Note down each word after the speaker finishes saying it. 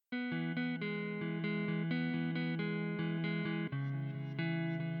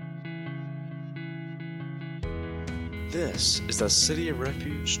This is the City of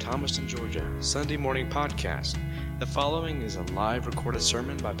Refuge, Thomaston, Georgia, Sunday morning podcast. The following is a live recorded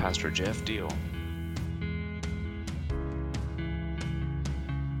sermon by Pastor Jeff Deel.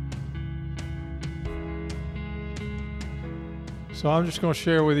 So I'm just going to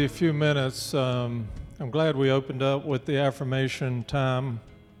share with you a few minutes. I'm glad we opened up with the affirmation time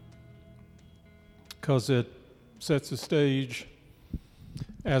because it sets the stage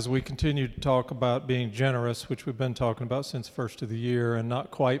as we continue to talk about being generous, which we've been talking about since the first of the year and not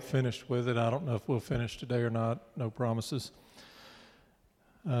quite finished with it. I don't know if we'll finish today or not, no promises.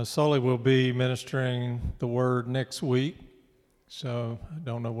 Sully will be ministering the word next week, so I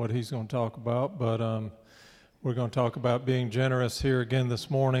don't know what he's going to talk about, but we're going to talk about being generous here again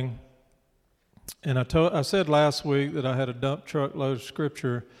this morning. And I said last week that I had a dump truck load of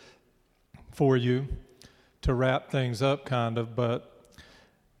scripture for you to wrap things up kind of, but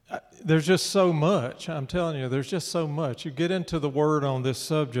there's just so much. I'm telling you, there's just so much. You get into the word on this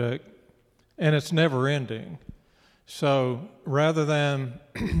subject, and it's never ending. So rather than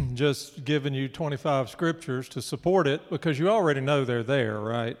just giving you 25 scriptures to support it, because you already know they're there,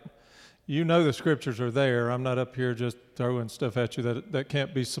 right? You know the scriptures are there. I'm not up here just throwing stuff at you that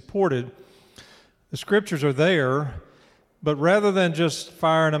can't be supported. The scriptures are there, but rather than just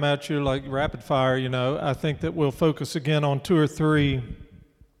firing them at you like rapid fire, I think that we'll focus again on two or three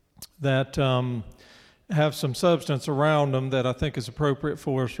that have some substance around them that I think is appropriate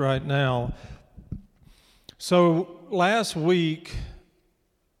for us right now. So last week,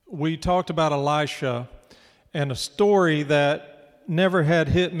 we talked about Elisha and a story that never had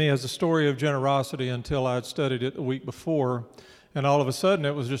hit me as a story of generosity until I had studied it the week before. And all of a sudden,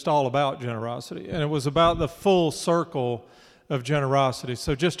 it was just all about generosity. And it was about the full circle of generosity.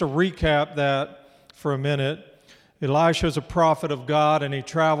 So just to recap that for a minute, Elisha is a prophet of God, and he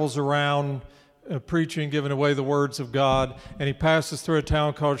travels around preaching, giving away the words of God, and he passes through a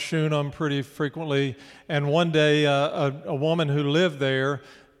town called Shunem pretty frequently. And one day, a woman who lived there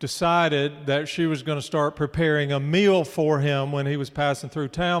decided that she was going to start preparing a meal for him when he was passing through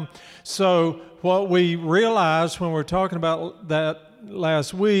town. So what we realized when we were talking about that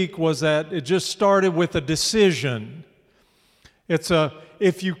last week was that it just started with a decision. It's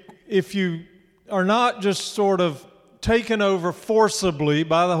if you are not just sort of taken over forcibly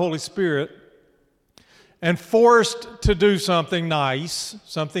by the Holy Spirit and forced to do something nice,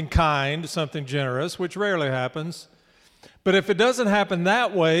 something kind, something generous, which rarely happens. But if it doesn't happen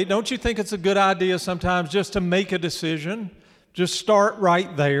that way, don't you think it's a good idea sometimes just to make a decision? Just start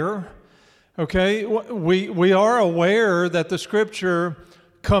right there. Okay? We are aware that the Scripture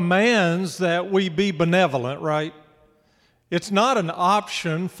commands that we be benevolent, right? It's not an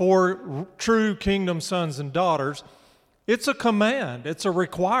option for true kingdom sons and daughters. It's a command. It's a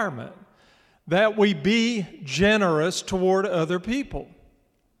requirement that we be generous toward other people.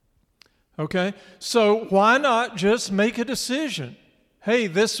 Okay? So why not just make a decision? Hey,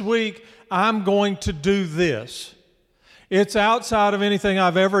 this week I'm going to do this. It's outside of anything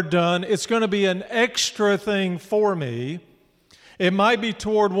I've ever done. It's going to be an extra thing for me. It might be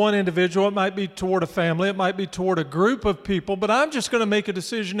toward one individual. It might be toward a family. It might be toward a group of people. But I'm just going to make a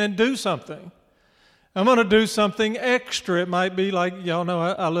decision and do something. I'm going to do something extra. It might be like, y'all know,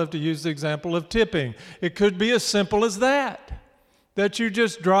 I love to use the example of tipping. It could be as simple as that you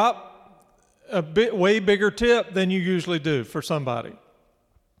just drop a way bigger tip than you usually do for somebody. It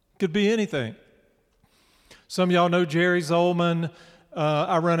could be anything. Some of y'all know Jerry Zolman.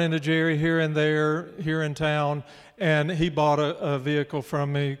 I run into Jerry here and there, here in town, and he bought a vehicle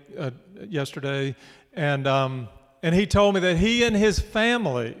from me yesterday, and he told me that he and his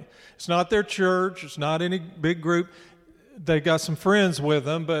family, it's not their church, it's not any big group, they got some friends with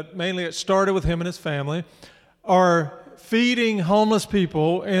them, but mainly it started with him and his family, are feeding homeless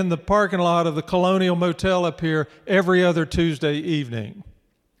people in the parking lot of the Colonial Motel up here every other Tuesday evening.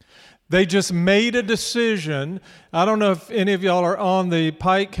 They just made a decision. I don't know if any of y'all are on the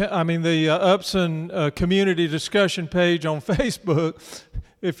Upson community discussion page on Facebook.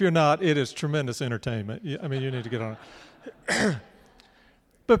 If you're not, it is tremendous entertainment. You need to get on it.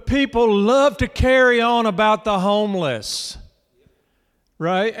 But people love to carry on about the homeless,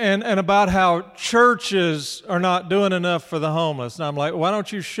 right? And about how churches are not doing enough for the homeless. And I'm like, why don't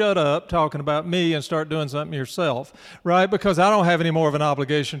you shut up talking about me and start doing something yourself, right? Because I don't have any more of an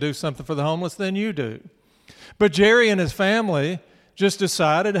obligation to do something for the homeless than you do. But Jerry and his family just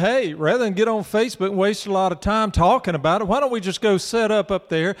decided, hey, rather than get on Facebook and waste a lot of time talking about it, why don't we just go set up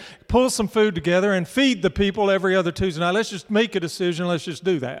there, pull some food together, and feed the people every other Tuesday night? Let's just make a decision. Let's just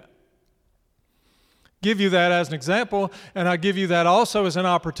do that. give you that as an example, and I give you that also as an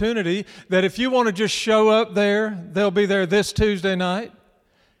opportunity that if you want to just show up there, they'll be there this Tuesday night,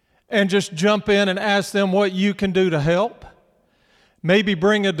 and just jump in and ask them what you can do to help. Maybe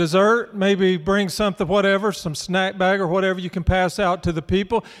bring a dessert, maybe bring something, whatever, some snack bag or whatever you can pass out to the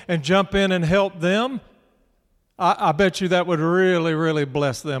people and jump in and help them. I bet you that would really, really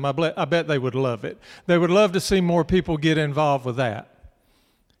bless them. I bet they would love it. They would love to see more people get involved with that.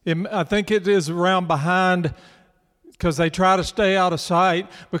 I think it is around behind, because they try to stay out of sight,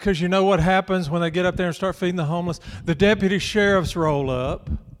 because you know what happens when they get up there and start feeding the homeless? The deputy sheriffs roll up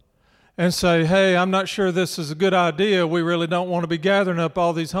and say, hey, I'm not sure this is a good idea. We really don't want to be gathering up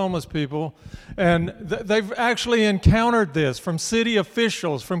all these homeless people. And they've actually encountered this from city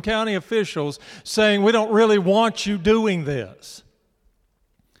officials, from county officials, saying, we don't really want you doing this.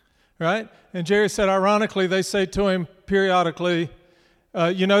 Right? And Jerry said, ironically, they say to him periodically,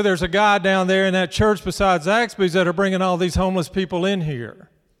 there's a guy down there in that church besides Zaxby's that are bringing all these homeless people in here.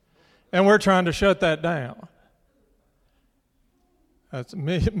 And we're trying to shut that down. That's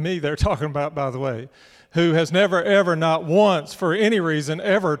me they're talking about, by the way, who has never, ever, not once, for any reason,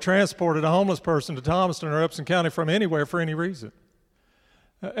 ever transported a homeless person to Thomaston or Upson County from anywhere for any reason.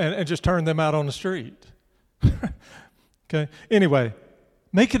 And just turned them out on the street. Okay? Anyway,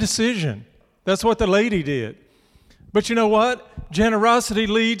 make a decision. That's what the lady did. But you know what? Generosity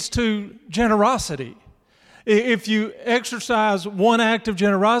leads to generosity. If you exercise one act of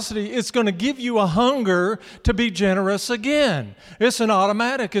generosity, it's going to give you a hunger to be generous again. It's an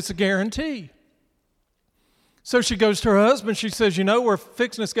automatic. It's a guarantee. So she goes to her husband. She says, we're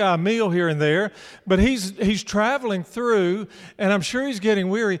fixing this guy a meal here and there, but he's traveling through, and I'm sure he's getting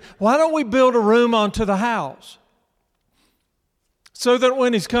weary. Why don't we build a room onto the house? So that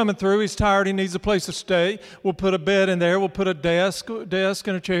when he's coming through, he's tired, he needs a place to stay. We'll put a bed in there, we'll put a desk and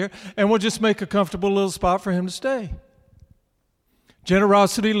a chair, and we'll just make a comfortable little spot for him to stay.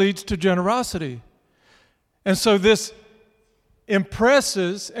 Generosity leads to generosity. And so this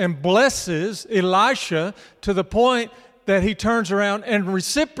impresses and blesses Elisha to the point that he turns around and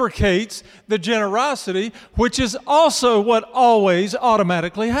reciprocates the generosity, which is also what always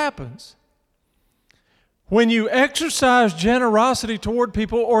automatically happens. When you exercise generosity toward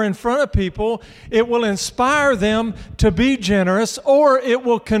people or in front of people, it will inspire them to be generous, or it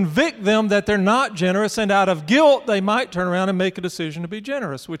will convict them that they're not generous, and out of guilt, they might turn around and make a decision to be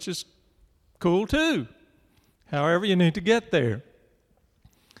generous, which is cool too. However, you need to get there.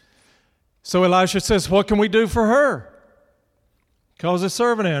 So Elisha says, what can we do for her? Calls his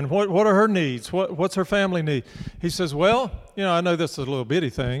servant in. What are her needs? What's her family need? He says, well, I know this is a little bitty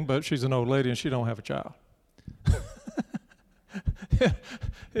thing, but she's an old lady and she don't have a child.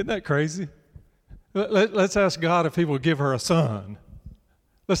 Isn't that crazy? Let's ask God if he will give her a son.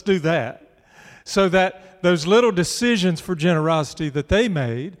 Let's do that. So that those little decisions for generosity that they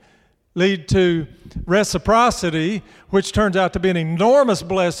made lead to reciprocity, which turns out to be an enormous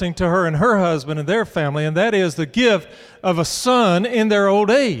blessing to her and her husband and their family, and that is the gift of a son in their old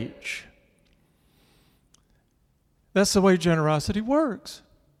age. That's the way generosity works.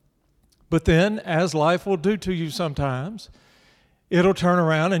 But then, as life will do to you sometimes, it'll turn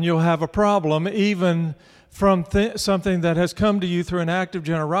around and you'll have a problem. Even from something that has come to you through an act of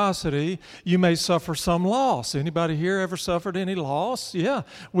generosity, you may suffer some loss. Anybody here ever suffered any loss? Yeah,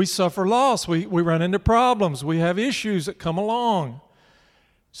 we suffer loss. We run into problems. We have issues that come along.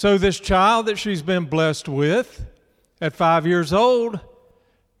 So this child that she's been blessed with at 5 years old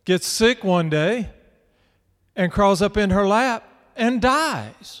gets sick one day and crawls up in her lap and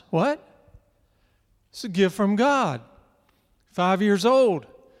dies. What? It's a gift from God. 5 years old.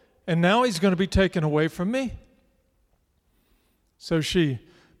 And now he's going to be taken away from me. So she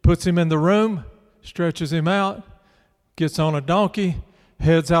puts him in the room, stretches him out, gets on a donkey,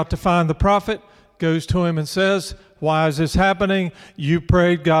 heads out to find the prophet, goes to him and says, why is this happening? You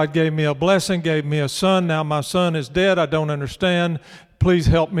prayed, God gave me a blessing, gave me a son. Now my son is dead. I don't understand. Please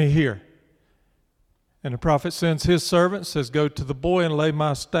help me here. And the prophet sends his servant, says, go to the boy and lay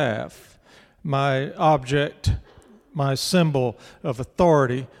my staff, my object, my symbol of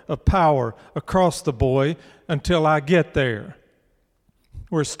authority, of power across the boy until I get there.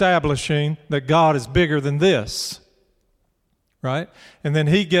 We're establishing that God is bigger than this, right? And then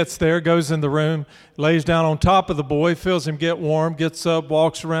he gets there, goes in the room, lays down on top of the boy, feels him get warm, gets up,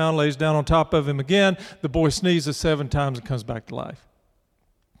 walks around, lays down on top of him again. The boy sneezes 7 times and comes back to life.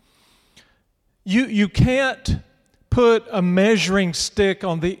 You can't put a measuring stick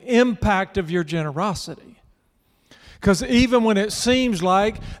on the impact of your generosity. Because even when it seems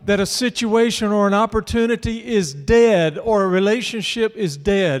like that a situation or an opportunity is dead or a relationship is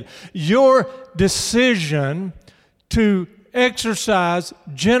dead, your decision to exercise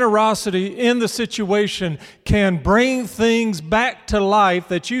generosity in the situation can bring things back to life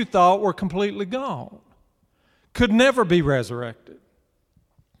that you thought were completely gone, could never be resurrected.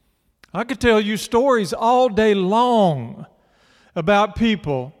 I could tell you stories all day long about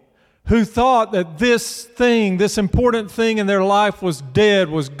people who thought that this thing, this important thing in their life was dead,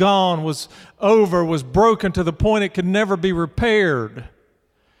 was gone, was over, was broken to the point it could never be repaired.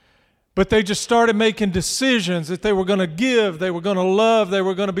 But they just started making decisions that they were going to give, they were going to love, they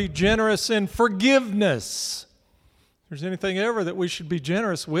were going to be generous in forgiveness. If there's anything ever that we should be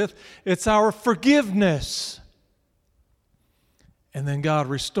generous with, it's our forgiveness. And then God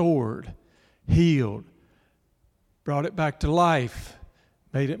restored, healed, brought it back to life,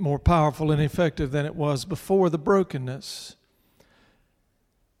 made it more powerful and effective than it was before the brokenness.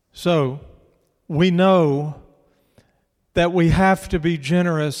 So, we know that we have to be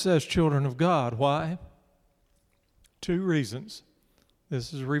generous as children of God. Why? 2 reasons.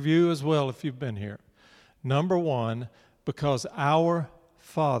 This is a review as well if you've been here. Number 1, because our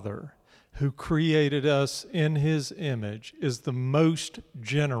Father, who created us in His image, is the most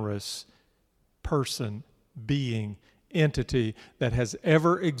generous person, being, entity that has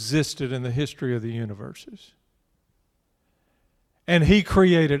ever existed in the history of the universes. And He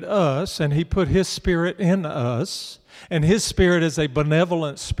created us, and He put His Spirit in us, and His Spirit is a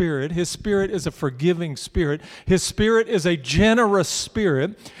benevolent Spirit. His Spirit is a forgiving Spirit. His Spirit is a generous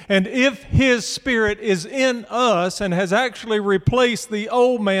Spirit. And if His Spirit is in us and has actually replaced the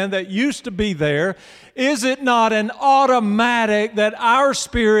old man that used to be there, is it not an automatic that our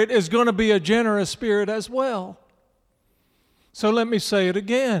spirit is going to be a generous spirit as well? So let me say it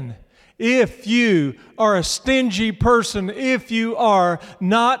again. If you are a stingy person, if you are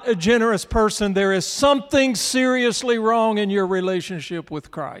not a generous person, there is something seriously wrong in your relationship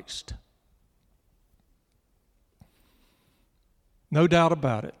with Christ. No doubt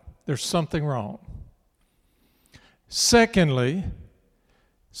about it. There's something wrong. Secondly,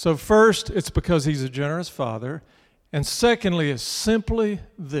 so first, it's because He's a generous Father. And secondly, it's simply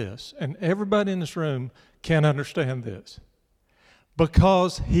this, and everybody in this room can understand this,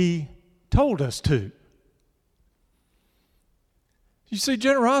 because He told us to. You see,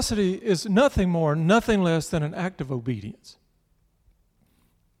 generosity is nothing more, nothing less than an act of obedience.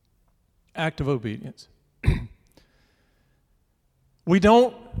 Act of obedience. We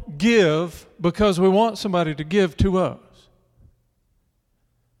don't give because we want somebody to give to us.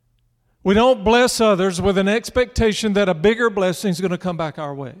 We don't bless others with an expectation that a bigger blessing is going to come back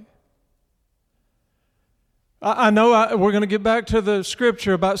our way. I know we're going to get back to the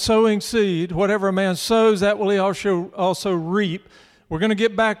scripture about sowing seed. Whatever a man sows, that will he also reap. We're going to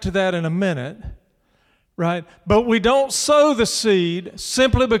get back to that in a minute, right? But we don't sow the seed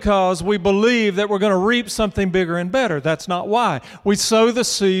simply because we believe that we're going to reap something bigger and better. That's not why. We sow the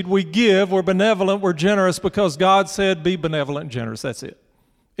seed, we give, we're benevolent, we're generous because God said be benevolent and generous. That's it.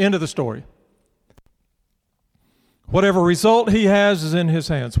 End of the story. Whatever result He has is in His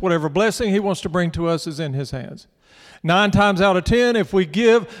hands. Whatever blessing He wants to bring to us is in His hands. 9 times out of 10, if we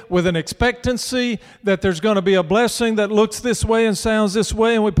give with an expectancy that there's going to be a blessing that looks this way and sounds this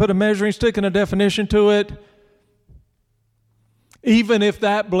way, and we put a measuring stick and a definition to it, even if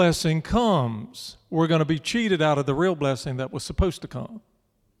that blessing comes, we're going to be cheated out of the real blessing that was supposed to come.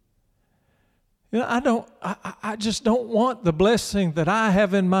 You know, I just don't want the blessing that I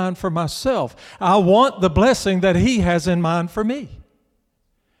have in mind for myself. I want the blessing that He has in mind for me.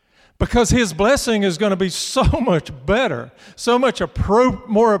 Because His blessing is going to be so much better, so much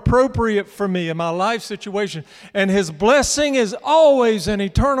more appropriate for me in my life situation. And His blessing is always an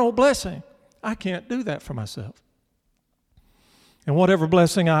eternal blessing. I can't do that for myself. And whatever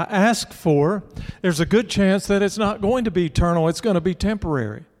blessing I ask for, there's a good chance that it's not going to be eternal. It's going to be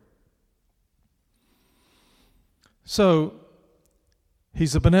temporary. So,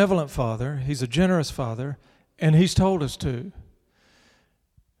 He's a benevolent Father, He's a generous Father, and He's told us to.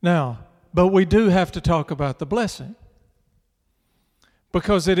 Now, but we do have to talk about the blessing,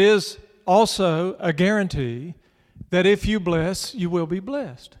 because it is also a guarantee that if you bless, you will be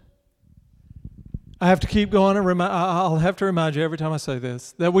blessed. I have to keep going and I'll have to remind you every time I say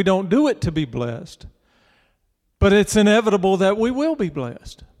this, that we don't do it to be blessed, but it's inevitable that we will be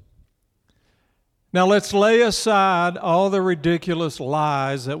blessed. Now let's lay aside all the ridiculous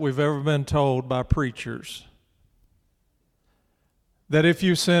lies that we've ever been told by preachers. That if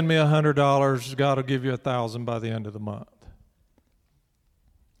you send me $100, God will give you 1,000 by the end of the month.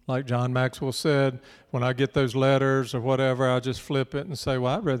 Like John Maxwell said, when I get those letters or whatever, I just flip it and say,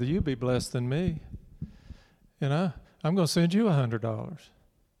 well, I'd rather you be blessed than me. You know, I'm going to send you $100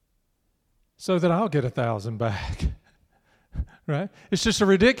 so that I'll get 1,000 back. Right? It's just a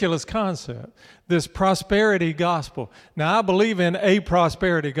ridiculous concept, this prosperity gospel. Now, I believe in a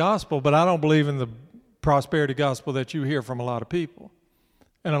prosperity gospel, but I don't believe in the prosperity gospel that you hear from a lot of people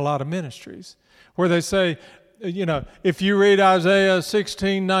and a lot of ministries, where they say, you know, if you read Isaiah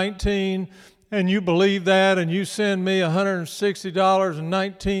 16:19 and you believe that and you send me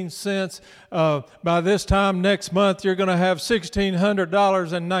 $160.19, by this time next month you're going to have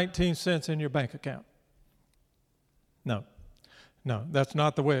 $1,600.19 in your bank account. No, that's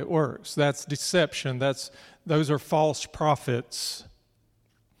not the way it works. That's deception. Those are false prophets.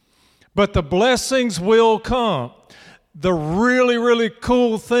 But the blessings will come. The really, really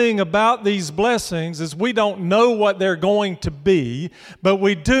cool thing about these blessings is we don't know what they're going to be, but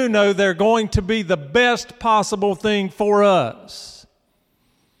we do know they're going to be the best possible thing for us.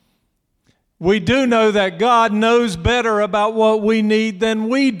 We do know that God knows better about what we need than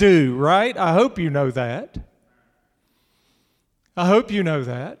we do, right? I hope you know that. I hope you know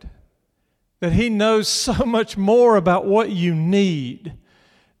that He knows so much more about what you need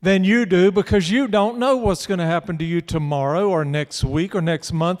than you do, because you don't know what's going to happen to you tomorrow or next week or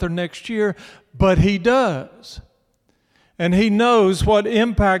next month or next year, but He does. And He knows what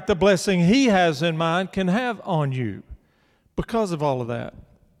impact the blessing He has in mind can have on you because of all of that.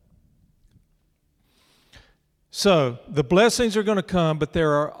 So, the blessings are going to come, but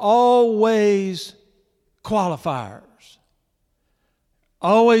there are always qualifiers.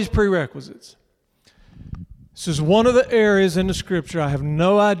 Always prerequisites. This is one of the areas in the Scripture. I have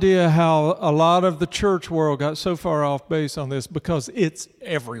no idea how a lot of the church world got so far off base on this, because it's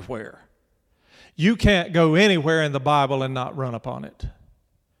everywhere. You can't go anywhere in the Bible and not run upon it.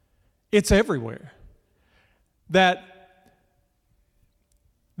 It's everywhere. That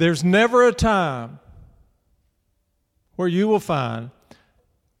there's never a time where you will find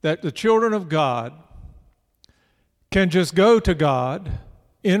that the children of God can just go to God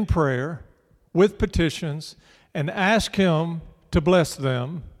in prayer with petitions and ask Him to bless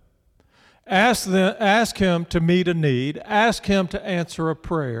them, ask Him to meet a need, ask Him to answer a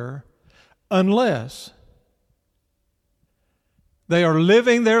prayer, unless they are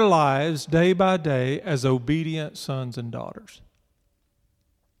living their lives day by day as obedient sons and daughters.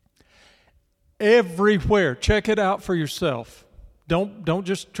 Everywhere. Check it out for yourself. Don't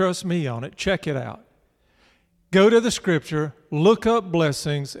just trust me on it. Check it out. Go to the Scripture, look up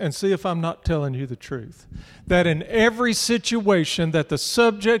blessings, and see if I'm not telling you the truth. That in every situation that the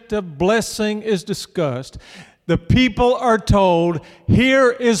subject of blessing is discussed, the people are told, here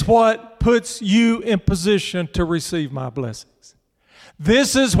is what puts you in position to receive my blessings.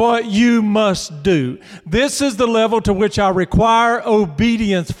 This is what you must do. This is the level to which I require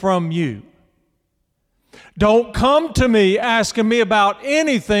obedience from you. Don't come to me asking me about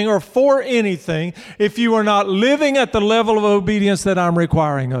anything or for anything if you are not living at the level of obedience that I'm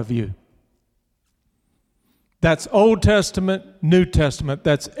requiring of you. That's Old Testament, New Testament.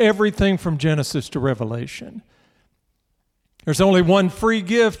 That's everything from Genesis to Revelation. There's only one free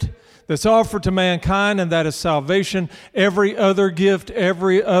gift that's offered to mankind, and that is salvation. Every other gift,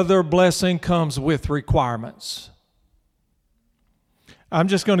 every other blessing comes with requirements. I'm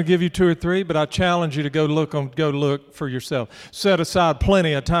just going to give you 2 or 3, but I challenge you to go look for yourself. Set aside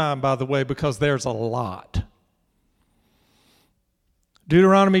plenty of time, by the way, because there's a lot.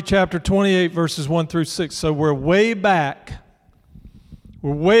 Deuteronomy chapter 28, verses 1 through 6. So we're way back.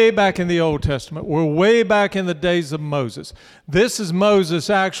 We're way back in the Old Testament. We're way back in the days of Moses. This is Moses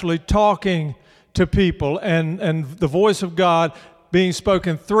actually talking to people, and the voice of God being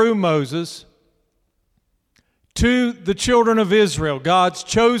spoken through Moses to the children of Israel, God's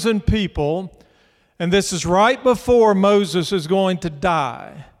chosen people. And this is right before Moses is going to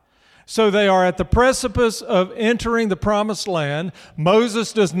die. So they are at the precipice of entering the promised land.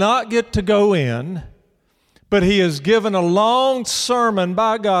 Moses does not get to go in, but he is given a long sermon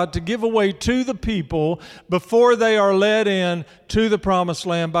by God to give away to the people before they are led in to the promised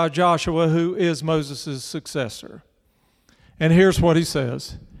land by Joshua, who is Moses' successor. And here's what he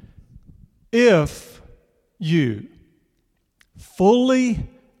says. If you fully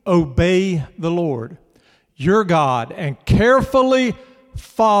obey the Lord, your God, and carefully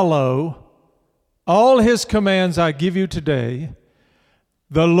follow all His commands I give you today,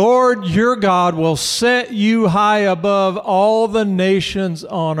 the Lord your God will set you high above all the nations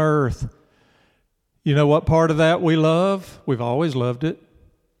on earth. You know what part of that we love? We've always loved it.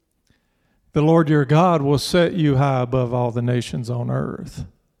 The Lord your God will set you high above all the nations on earth.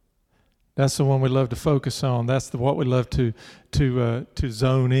 That's the one we love to focus on. That's what we love to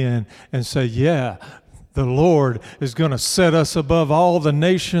zone in and say, yeah, the Lord is going to set us above all the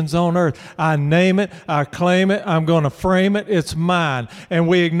nations on earth. I name it. I claim it. I'm going to frame it. It's mine. And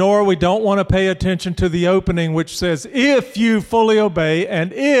we don't want to pay attention to the opening, which says, if you fully obey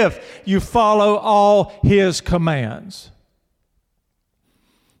and if you follow all His commands.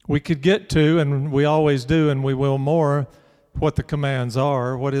 We could get to, and we always do, and we will more, what the commands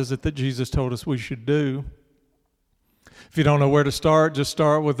are. What is it that Jesus told us we should do? If you don't know where to start, just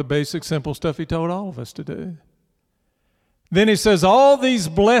start with the basic, simple stuff He told all of us to do. Then He says, all these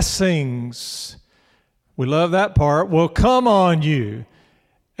blessings, we love that part, will come on you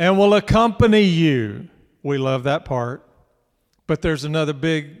and will accompany you. We love that part. But there's another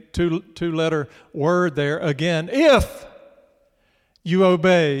big two-letter word there again. If you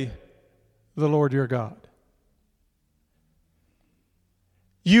obey the Lord your God.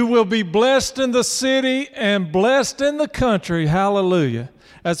 You will be blessed in the city and blessed in the country. Hallelujah.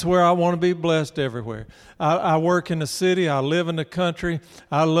 That's where I want to be, blessed everywhere. I work in the city. I live in the country.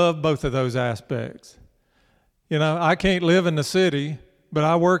 I love both of those aspects. You know, I can't live in the city, but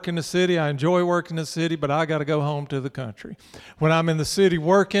I work in the city. I enjoy working in the city, but I got to go home to the country. When I'm in the city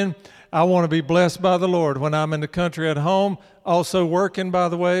working, I want to be blessed by the Lord. When I'm in the country at home, also working, by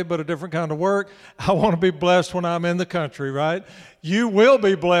the way, but a different kind of work, I want to be blessed when I'm in the country, right? You will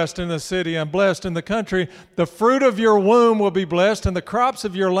be blessed in the city and blessed in the country. The fruit of your womb will be blessed, and the crops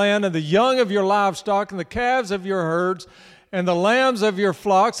of your land, and the young of your livestock, and the calves of your herds, and the lambs of your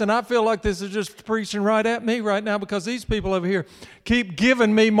flocks. And I feel like this is just preaching right at me right now, because these people over here keep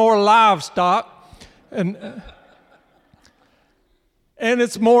giving me more livestock. And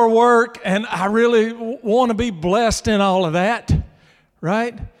it's more work, and I really want to be blessed in all of that,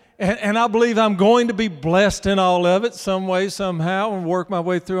 right? And I believe I'm going to be blessed in all of it some way, somehow, and work my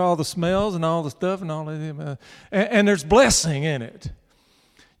way through all the smells and all the stuff and all of it. And there's blessing in it.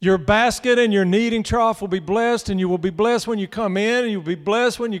 Your basket and your kneading trough will be blessed, and you will be blessed when you come in, and you'll be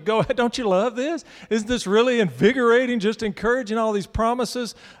blessed when you go out. Don't you love this? Isn't this really invigorating, just encouraging all these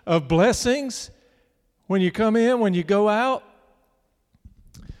promises of blessings when you come in, when you go out?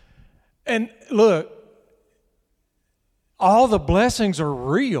 And look, all the blessings are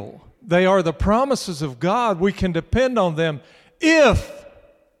real. They are the promises of God. We can depend on them if.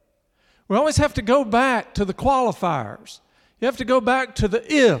 We always have to go back to the qualifiers. You have to go back to the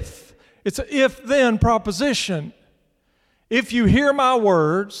if. It's an if-then proposition. If you hear my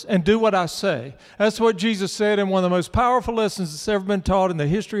words and do what I say. That's what Jesus said in one of the most powerful lessons that's ever been taught in the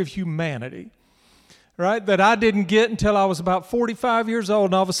history of humanity. Right, that I didn't get until I was about 45 years old,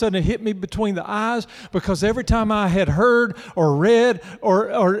 and all of a sudden it hit me between the eyes, because every time I had heard or read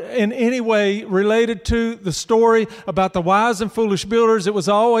or in any way related to the story about the wise and foolish builders, it was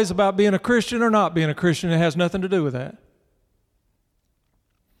always about being a Christian or not being a Christian. It has nothing to do with that.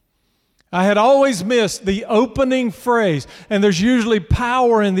 I had always missed the opening phrase, and there's usually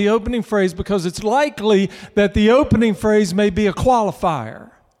power in the opening phrase because it's likely that the opening phrase may be a qualifier.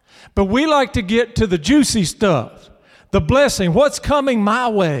 But we like to get to the juicy stuff, the blessing, what's coming my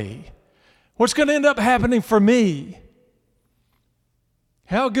way, what's going to end up happening for me.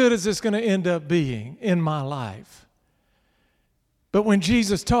 How good is this going to end up being in my life? But when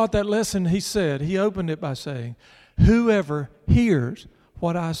Jesus taught that lesson, he opened it by saying, whoever hears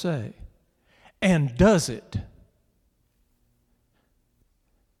what I say and does it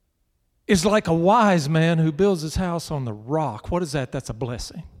is like a wise man who builds his house on the rock. What is that? That's a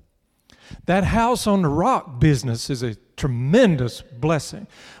blessing. That house on the rock business is a tremendous blessing.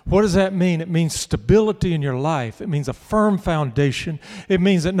 What does that mean? It means stability in your life. It means a firm foundation. It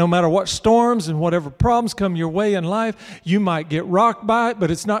means that no matter what storms and whatever problems come your way in life, you might get rocked by it,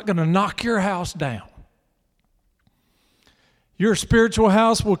 but it's not going to knock your house down. Your spiritual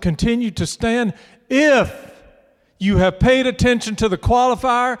house will continue to stand if you have paid attention to the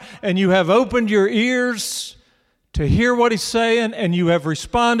qualifier and you have opened your ears to hear what he's saying, and you have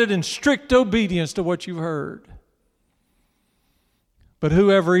responded in strict obedience to what you've heard. But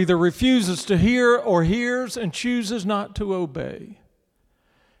whoever either refuses to hear or hears and chooses not to obey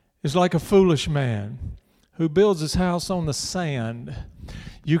is like a foolish man who builds his house on the sand.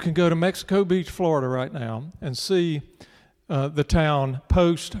 You can go to Mexico Beach, Florida right now and see the town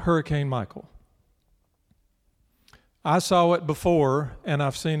post-Hurricane Michael. I saw it before, and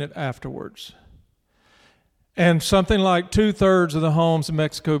I've seen it afterwards. And something like 2/3 of the homes in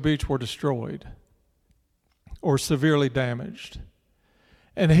Mexico Beach were destroyed or severely damaged.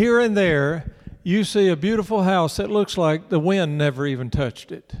 And here and there, you see a beautiful house that looks like the wind never even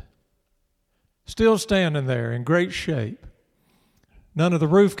touched it. Still standing there in great shape. None of the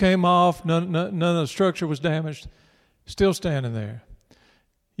roof came off. None of the structure was damaged. Still standing there.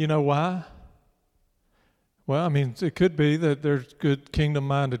 You know why? Well, I mean, it could be that there's good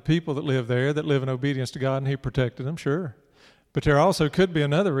kingdom-minded people that live there, that live in obedience to God, and He protected them, sure. But there also could be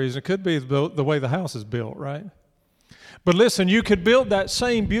another reason. It could be the way the house is built, right? But listen, you could build that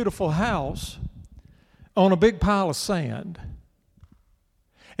same beautiful house on a big pile of sand,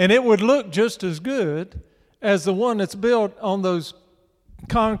 and it would look just as good as the one that's built on those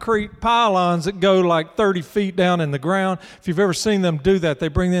concrete pylons that go like 30 feet down in the ground. If you've ever seen them do that, they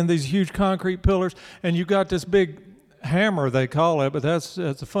bring in these huge concrete pillars, and you got this big hammer, they call it, but that's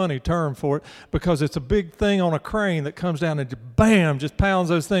a funny term for it, because it's a big thing on a crane that comes down and bam, just pounds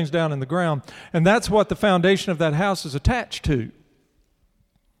those things down in the ground. And that's what the foundation of that house is attached to.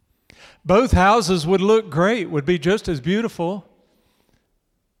 Both houses would look great, would be just as beautiful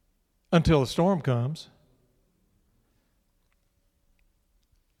until the storm comes.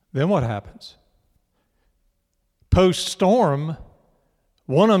 Then what happens? Post-storm,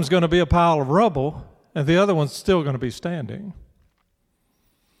 one of them's going to be a pile of rubble, and the other one's still going to be standing.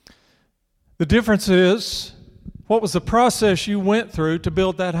 The difference is, what was the process you went through to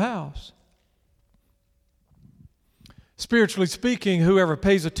build that house? Spiritually speaking, whoever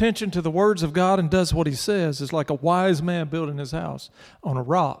pays attention to the words of God and does what He says is like a wise man building his house on a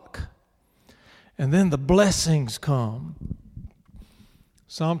rock. And then the blessings come.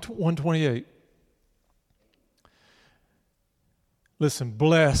 Psalm 128. Listen,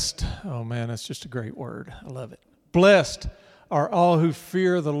 blessed, oh man, that's just a great word. I love it. Blessed are all who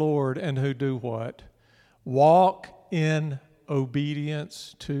fear the Lord and who do what? Walk in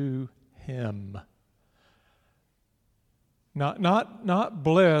obedience to Him. Not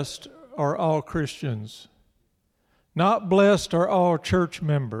blessed are all Christians. Not blessed are all church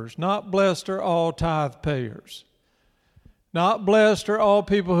members. Not blessed are all tithe payers. Not blessed are all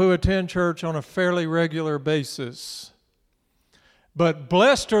people who attend church on a fairly regular basis. But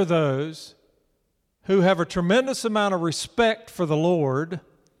blessed are those who have a tremendous amount of respect for the Lord,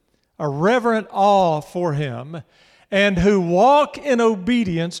 a reverent awe for Him, and who walk in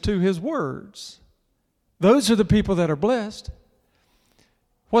obedience to His words. Those are the people that are blessed.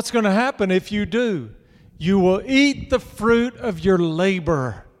 What's going to happen if you do? You will eat the fruit of your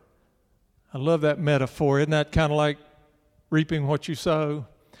labor. I love that metaphor. Isn't that kind of like reaping what you sow?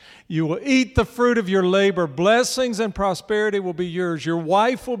 You will eat the fruit of your labor. Blessings and prosperity will be yours. Your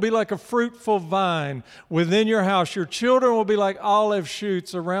wife will be like a fruitful vine within your house. Your children will be like olive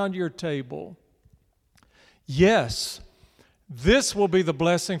shoots around your table. Yes, this will be the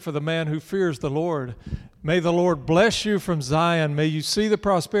blessing for the man who fears the Lord. May the Lord bless you from Zion. May you see the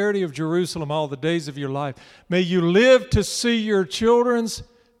prosperity of Jerusalem all the days of your life. May you live to see your children's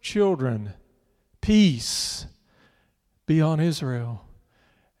children. Peace be on Israel.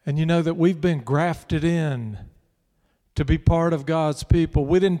 And you know that we've been grafted in to be part of God's people.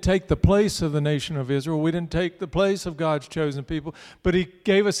 We didn't take the place of the nation of Israel. We didn't take the place of God's chosen people. But He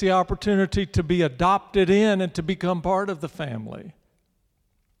gave us the opportunity to be adopted in and to become part of the family.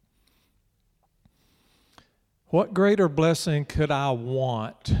 What greater blessing could I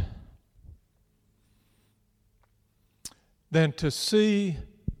want than to see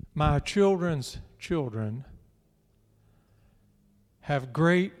my children's children have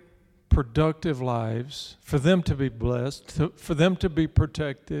great, productive lives, for them to be blessed, for them to be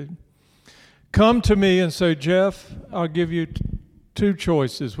protected. Come to me and say, Jeff, I'll give you two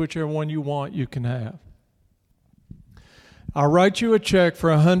choices. Whichever one you want, you can have. I'll write you a check for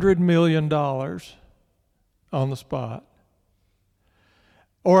 $100 million on the spot.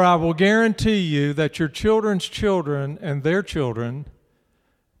 Or I will guarantee you that your children's children and their children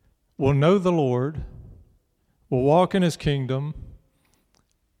will know the Lord, will walk in His kingdom,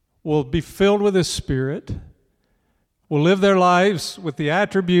 will be filled with His Spirit, will live their lives with the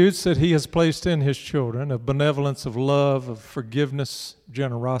attributes that He has placed in His children, of benevolence, of love, of forgiveness,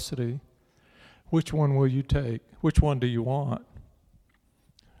 generosity. Which one will you take? Which one do you want?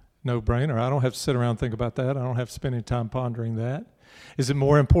 No-brainer. I don't have to sit around and think about that. I don't have to spend any time pondering that. Is it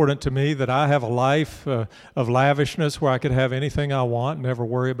more important to me that I have a life of lavishness where I could have anything I want, never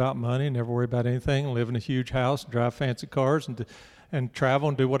worry about money, never worry about anything, live in a huge house, drive fancy cars, and travel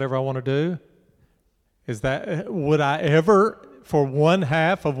and do whatever I want to do? Would I ever, for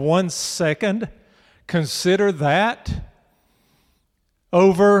 1/2 of 1 second, consider that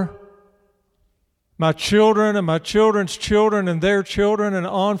over my children and my children's children and their children and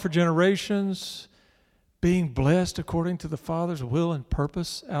on for generations being blessed according to the Father's will and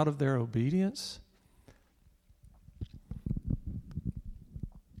purpose out of their obedience?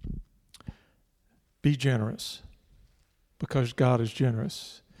 Be generous. because God is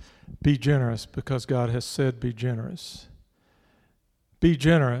generous. Be generous because God has said be generous. Be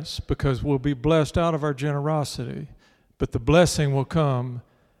generous because we'll be blessed out of our generosity, but the blessing will come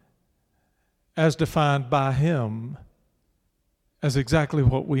as defined by Him as exactly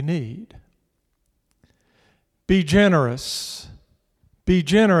what we need. Be generous. Be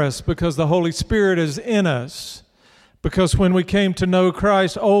generous because the Holy Spirit is in us. Because when we came to know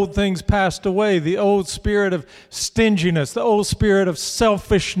Christ, old things passed away. The old spirit of stinginess, the old spirit of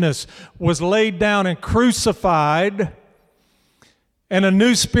selfishness was laid down and crucified. And a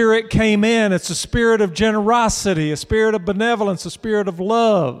new spirit came in. It's a spirit of generosity, a spirit of benevolence, a spirit of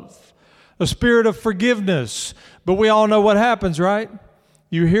love, a spirit of forgiveness. But we all know what happens, right?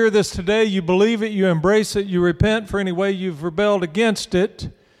 You hear this today, you believe it, you embrace it, you repent for any way you've rebelled against it.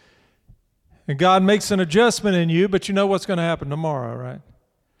 And God makes an adjustment in you, but you know what's going to happen tomorrow, right?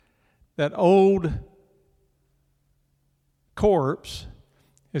 That old corpse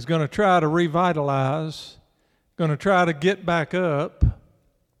is going to try to revitalize, going to try to get back up.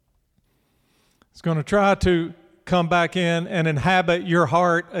 It's going to try to come back in and inhabit your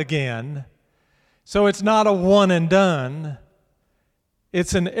heart again. So it's not a one and done.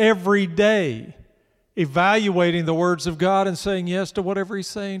 It's an everyday evaluating the words of God and saying yes to whatever He's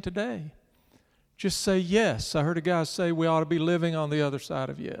saying today. Just say yes. I heard a guy say we ought to be living on the other side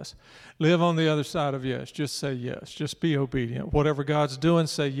of yes. Live on the other side of yes. Just say yes. Just be obedient. Whatever God's doing,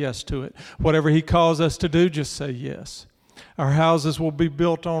 say yes to it. Whatever He calls us to do, just say yes. Our houses will be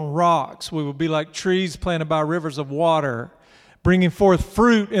built on rocks. We will be like trees planted by rivers of water, bringing forth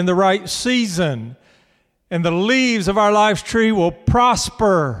fruit in the right season. And the leaves of our life's tree will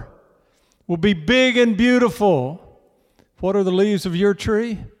prosper, will be big and beautiful. What are the leaves of your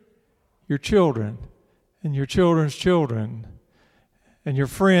tree? Your children and your children's children and your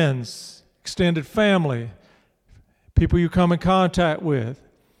friends, extended family, people you come in contact with,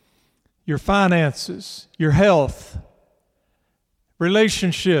 your finances, your health,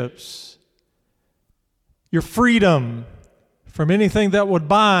 relationships, your freedom from anything that would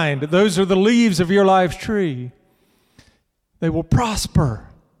bind. Those are the leaves of your life's tree. They will prosper.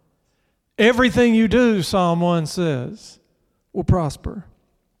 Everything you do, Psalm 1 says, will prosper.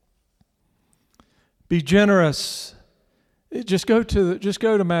 Be generous. Just go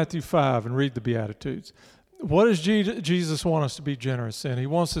to Matthew 5 and read the Beatitudes. What does Jesus want us to be generous in? He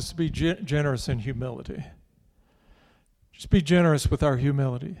wants us to be generous in humility. Just be generous with our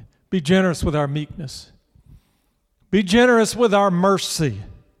humility. Be generous with our meekness. Be generous with our mercy.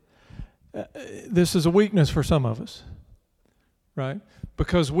 This is a weakness for some of us, right?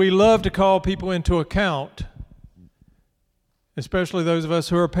 Because we love to call people into account, especially those of us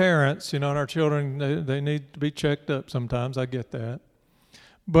who are parents, and our children, they need to be checked up sometimes. I get that.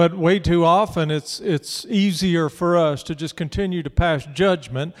 But way too often, it's easier for us to just continue to pass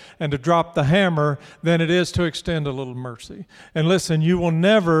judgment and to drop the hammer than it is to extend a little mercy. And listen, you will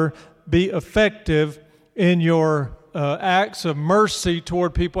never be effective in your acts of mercy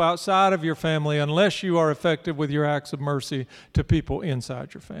toward people outside of your family unless you are effective with your acts of mercy to people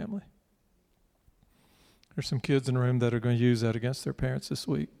inside your family. There's some kids in the room that are going to use that against their parents this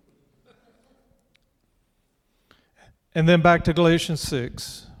week. And then back to Galatians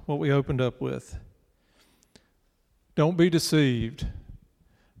 6, what we opened up with. Don't be deceived.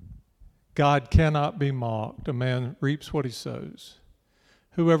 God cannot be mocked. A man reaps what he sows.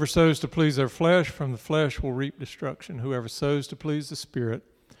 Whoever sows to please their flesh, from the flesh will reap destruction. Whoever sows to please the Spirit,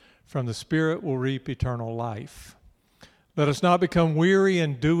 from the Spirit will reap eternal life. Let us not become weary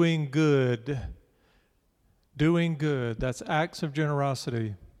in doing good. Doing good, that's acts of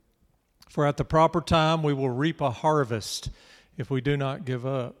generosity. For at the proper time we will reap a harvest if we do not give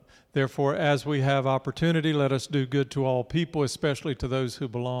up. Therefore, as we have opportunity, let us do good to all people, especially to those who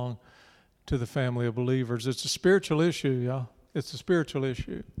belong to the family of believers. It's a spiritual issue, y'all. It's a spiritual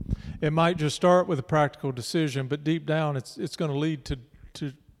issue. It might just start with a practical decision, but deep down it's going to lead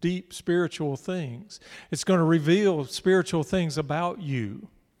to deep spiritual things. It's going to reveal spiritual things about you.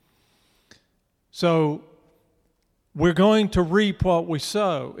 So we're going to reap what we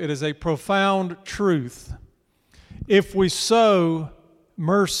sow. It is a profound truth. If we sow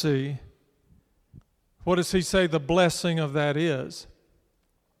mercy, what does he say the blessing of that is?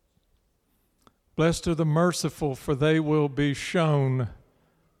 Blessed are the merciful, for they will be shown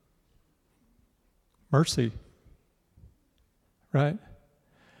mercy. Right?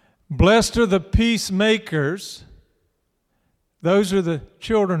 Blessed are the peacemakers. Those are the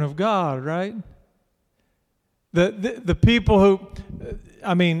children of God, right? The people who,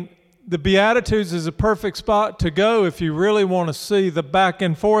 the Beatitudes is a perfect spot to go if you really want to see the back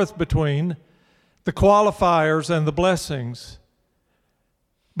and forth between the qualifiers and the blessings.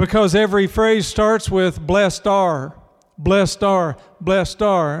 Because every phrase starts with blessed are, blessed are, blessed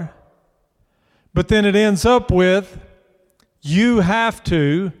are. But then it ends up with you have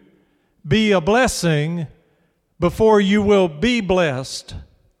to be a blessing before you will be blessed.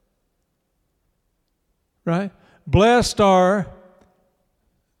 Right? Blessed are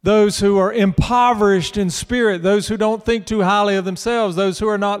those who are impoverished in spirit, those who don't think too highly of themselves, those who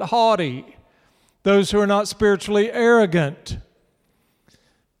are not haughty, those who are not spiritually arrogant.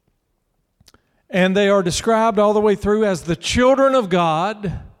 And they are described all the way through as the children of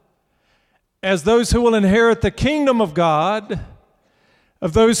God, as those who will inherit the kingdom of God,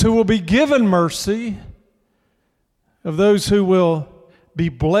 of those who will be given mercy, of those who will be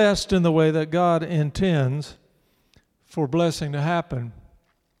blessed in the way that God intends for blessing to happen.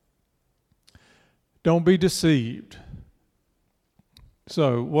 Don't be deceived.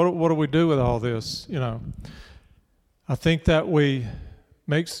 So what do we do with all this? I think that we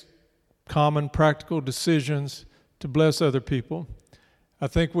make common practical decisions to bless other people. I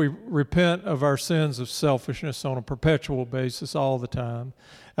think we repent of our sins of selfishness on a perpetual basis all the time.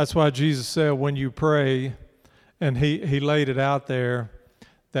 That's why Jesus said when you pray, and he laid it out there,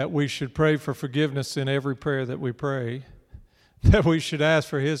 that we should pray for forgiveness in every prayer that we pray, that we should ask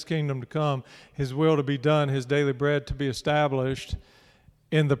for His kingdom to come, His will to be done, His daily bread to be established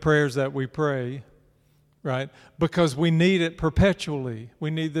in the prayers that we pray, right? Because we need it perpetually. We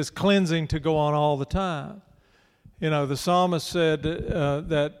need this cleansing to go on all the time. The psalmist said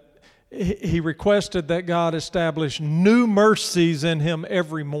that he requested that God establish new mercies in him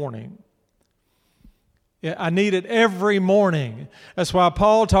every morning. Yeah, I need it every morning. That's why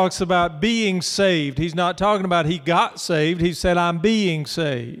Paul talks about being saved. He's not talking about he got saved. He said, I'm being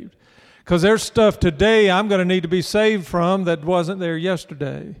saved. Because there's stuff today I'm going to need to be saved from that wasn't there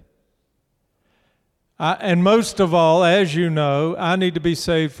yesterday. And most of all, as you know, I need to be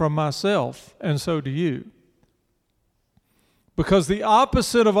saved from myself, and so do you. Because the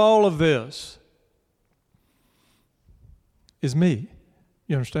opposite of all of this is me.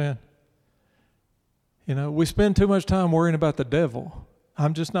 You understand? We spend too much time worrying about the devil.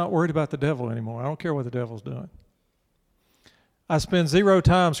 I'm just not worried about the devil anymore. I don't care what the devil's doing. I spend 0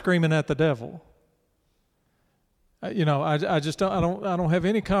 time screaming at the devil. I don't have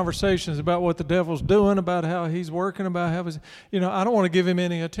any conversations about what the devil's doing, about how he's working, about how I don't want to give him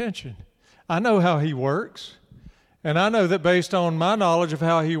any attention. I know how he works. And I know that based on my knowledge of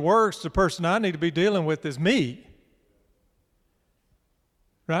how he works, the person I need to be dealing with is me.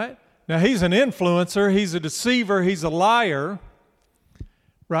 Right? Now, he's an influencer, he's a deceiver, he's a liar,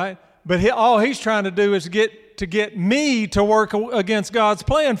 right? But all he's trying to do is get me to work against God's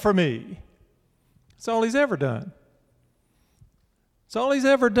plan for me. That's all he's ever done. That's all he's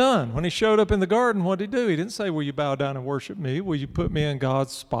ever done. When he showed up in the garden, what did he do? He didn't say, will you bow down and worship me? Will you put me in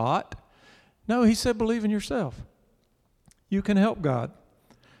God's spot? No, he said, believe in yourself. You can help God.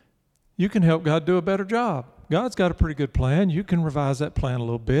 You can help God do a better job. God's got a pretty good plan. You can revise that plan a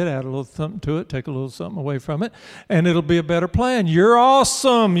little bit, add a little something to it, take a little something away from it, and it'll be a better plan. You're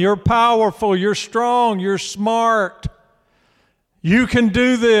awesome. You're powerful. You're strong. You're smart. You can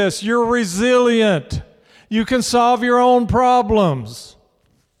do this. You're resilient. You can solve your own problems.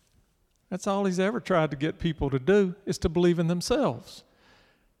 That's all he's ever tried to get people to do, is to believe in themselves.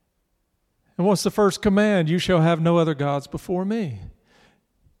 And what's the first command? You shall have no other gods before me.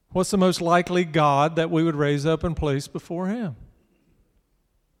 What's the most likely God that we would raise up and place before him?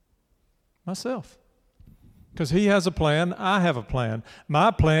 Myself. Because he has a plan, I have a plan.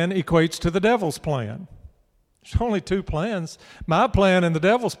 My plan equates to the devil's plan. There's only 2 plans. My plan and the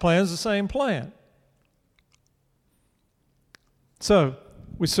devil's plan is the same plan. So,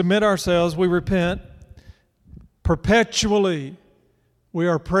 we submit ourselves, we repent perpetually. We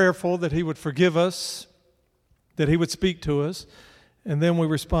are prayerful that he would forgive us, that he would speak to us, and then we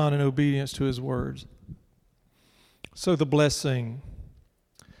respond in obedience to his words. So the blessing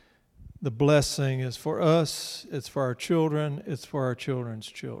is for us, it's for our children, it's for our children's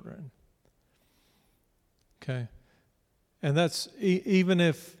children. Okay? And that's even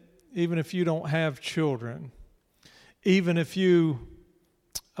if you don't have children, even if you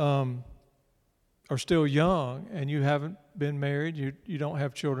are still young and you haven't been married, you don't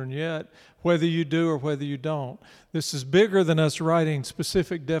have children yet, whether you do or whether you don't. This is bigger than us writing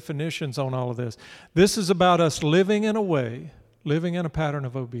specific definitions on all of this. This is about us living in a pattern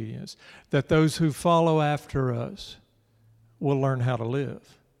of obedience, that those who follow after us will learn how to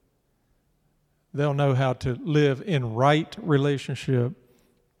live. They'll know how to live in right relationship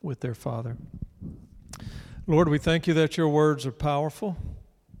with their Father. Lord, we thank you that your words are powerful,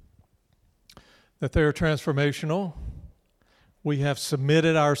 that they are transformational. We have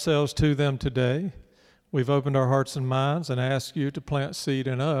submitted ourselves to them today. We've opened our hearts and minds and asked you to plant seed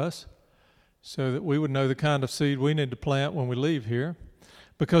in us so that we would know the kind of seed we need to plant when we leave here,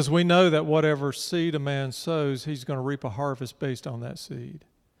 because we know that whatever seed a man sows, he's going to reap a harvest based on that seed.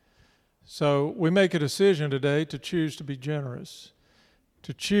 So we make a decision today to choose to be generous,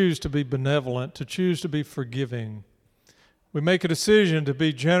 to choose to be benevolent, to choose to be forgiving. We make a decision to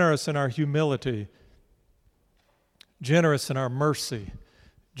be generous in our humility, generous in our mercy,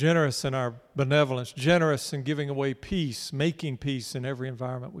 generous in our benevolence, generous in giving away peace, making peace in every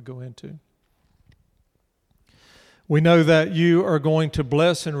environment we go into. We know that you are going to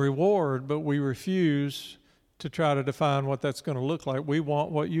bless and reward, but we refuse to try to define what that's going to look like. We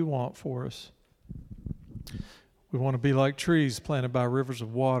want what you want for us. We want to be like trees planted by rivers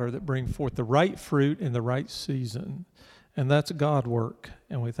of water that bring forth the right fruit in the right season. And that's God work,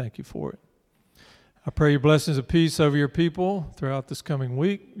 and we thank you for it. I pray your blessings of peace over your people throughout this coming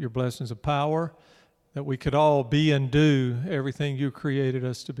week, your blessings of power, that we could all be and do everything you created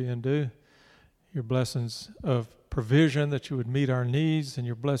us to be and do. Your blessings of provision, that you would meet our needs, and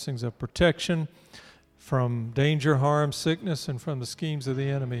your blessings of protection from danger, harm, sickness, and from the schemes of the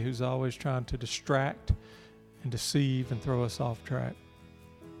enemy who's always trying to distract and deceive and throw us off track.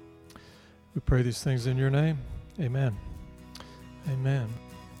 We pray these things in your name. Amen. Amen.